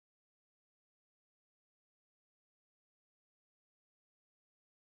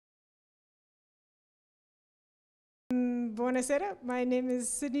Buonasera, my name is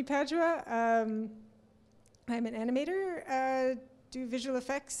Sidney Padua. I'm an animator, do visual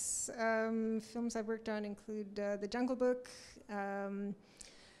effects. Films I've worked on include The Jungle Book,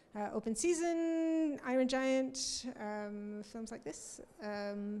 Open Season, Iron Giant, films like this.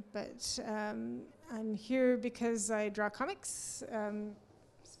 But I'm here because I draw comics,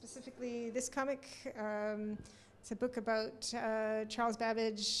 specifically this comic. It's a book about Charles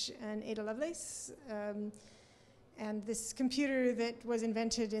Babbage and Ada Lovelace. And this computer that was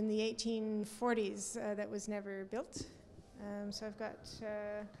invented in the 1840s that was never built. So I've got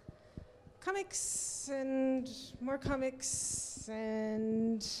comics and more comics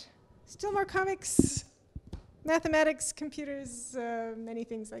and still more comics, mathematics, computers, many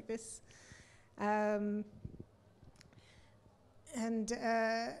things like this.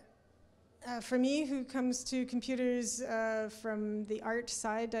 For me, who comes to computers from the art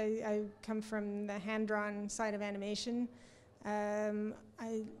side, I come from the hand-drawn side of animation.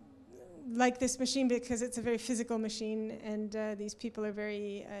 I like this machine because it's a very physical machine, and these people are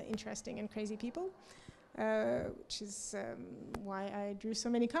very interesting and crazy people, which is why I drew so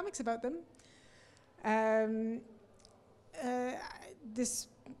many comics about them. This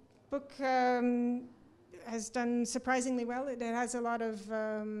book has done surprisingly well. It has a lot of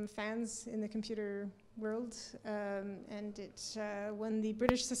fans in the computer world, and it won the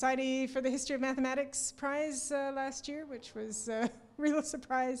British Society for the History of Mathematics prize last year, which was a real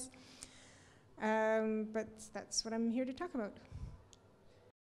surprise. But that's what I'm here to talk about.